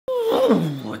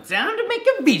Ooh, it's time to make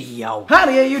a video.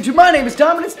 Howdy YouTube, my name is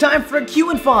Tom and it's time for a Q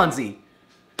and Fonzie.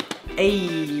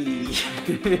 Hey.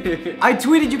 I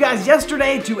tweeted you guys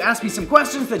yesterday to ask me some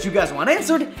questions that you guys want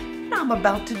answered, and I'm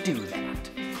about to do that.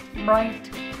 Right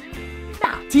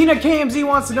now. Tina KMZ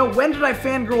wants to know, when did I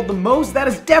fangirl the most? That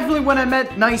is definitely when I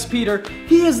met Nice Peter.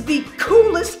 He is the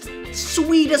coolest,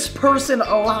 sweetest person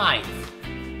alive.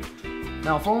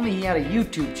 Now, if only he had a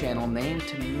YouTube channel name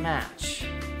to match.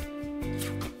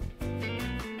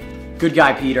 Good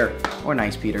guy, Peter. Or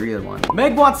Nice Peter, either one.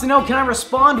 Meg wants to know, can I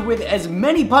respond with as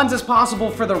many puns as possible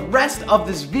for the rest of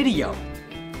this video?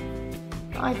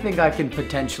 I think I can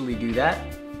potentially do that.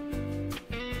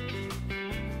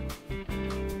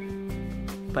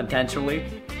 Potentially.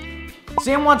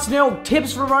 Sam wants to know,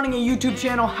 tips for running a YouTube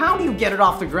channel. How do you get it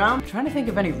off the ground? I'm trying to think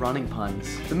of any running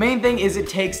puns. The main thing is it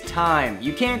takes time.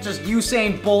 You can't just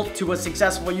Usain Bolt to a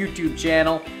successful YouTube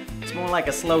channel. It's more like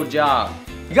a slow jog.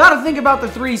 You gotta think about the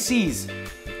 3 C's.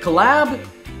 Collab,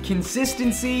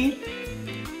 consistency,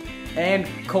 and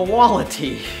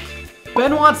quality.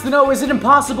 Ben wants to know, is it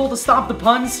impossible to stop the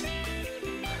puns?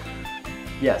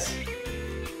 Yes.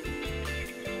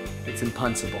 It's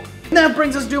impunsible. And that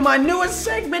brings us to my newest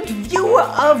segment, Viewer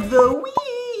of the Week.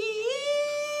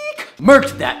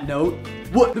 Merked that note.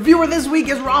 What? The viewer this week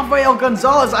is Rafael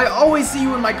Gonzalez. I always see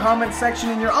you in my comment section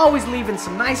and you're always leaving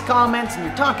some nice comments and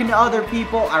you're talking to other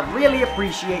people. I really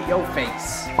appreciate your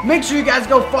face. Make sure you guys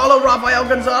go follow Rafael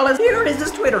Gonzalez. Here is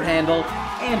his Twitter handle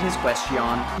and his question.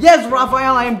 Yes,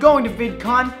 Rafael, I am going to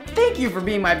VidCon. Thank you for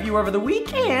being my viewer of the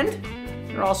week, and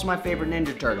you're also my favorite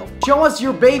Ninja Turtle. Show us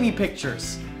your baby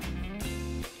pictures.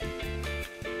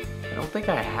 I don't think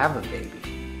I have a baby.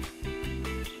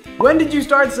 When did you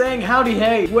start saying howdy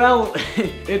hey? Well,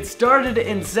 it started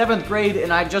in 7th grade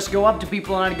and I'd just go up to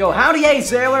people and I'd go, howdy hey,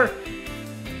 sailor!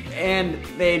 And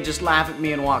they'd just laugh at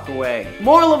me and walk away.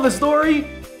 Moral of the story,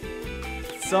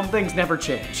 some things never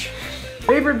change.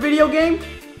 Favorite video game?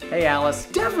 Hey Alice.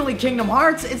 Definitely Kingdom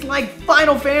Hearts. It's like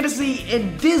Final Fantasy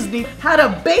and Disney had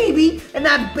a baby and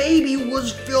that baby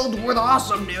was filled with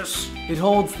awesomeness. It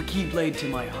holds the keyblade to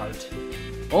my heart.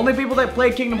 Only people that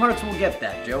play Kingdom Hearts will get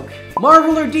that joke.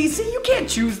 Marvel or DC? You can't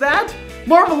choose that.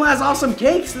 Marvel has awesome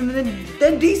cakes, and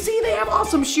then DC, they have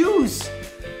awesome shoes.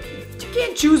 You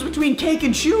can't choose between cake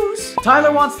and shoes.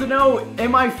 Tyler wants to know,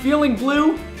 am I feeling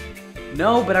blue?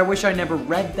 No, but I wish I never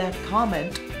read that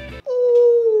comment.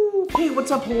 Ooh. Hey,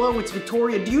 what's up? Hello, it's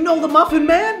Victoria. Do you know the Muffin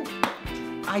Man?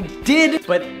 I did,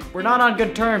 but we're not on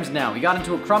good terms now. We got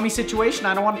into a crummy situation.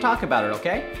 I don't want to talk about it,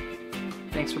 okay?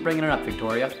 Thanks for bringing it up,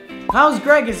 Victoria. How's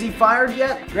Greg? Is he fired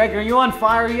yet? Greg, are you on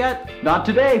fire yet? Not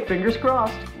today, fingers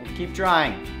crossed. We'll keep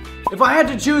trying. If I had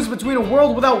to choose between a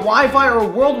world without Wi-Fi or a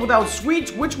world without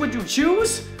sweets, which would you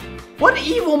choose? What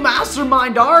evil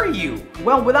mastermind are you?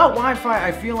 Well, without Wi-Fi,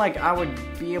 I feel like I would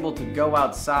be able to go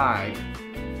outside.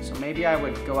 So maybe I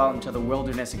would go out into the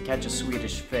wilderness and catch a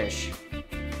Swedish fish.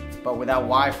 But without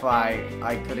Wi-Fi,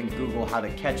 I couldn't Google how to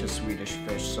catch a Swedish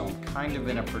fish, so I'm kind of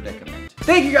in a predicament.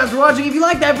 Thank you guys for watching. If you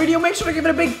liked that video, make sure to give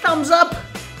it a big thumbs up.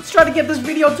 Let's try to get this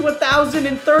video to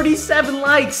 1,037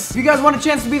 likes. If you guys want a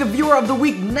chance to be the viewer of the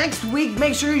week next week,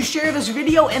 make sure you share this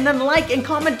video and then like and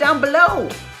comment down below.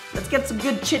 Let's get some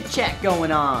good chit chat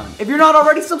going on. If you're not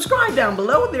already subscribed down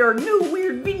below, there are new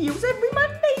weird videos every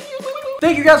Monday.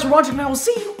 Thank you guys for watching, and I will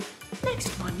see you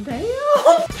next Monday.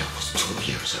 That was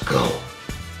 2 years ago.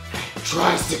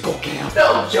 Tricycle camp.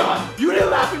 No, John, you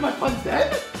didn't laugh at my puns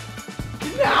then.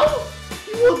 Now,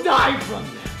 you will die from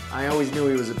them. I always knew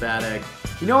he was a bad egg.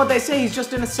 You know what they say, he's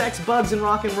just into sex, bugs, and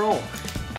rock and roll.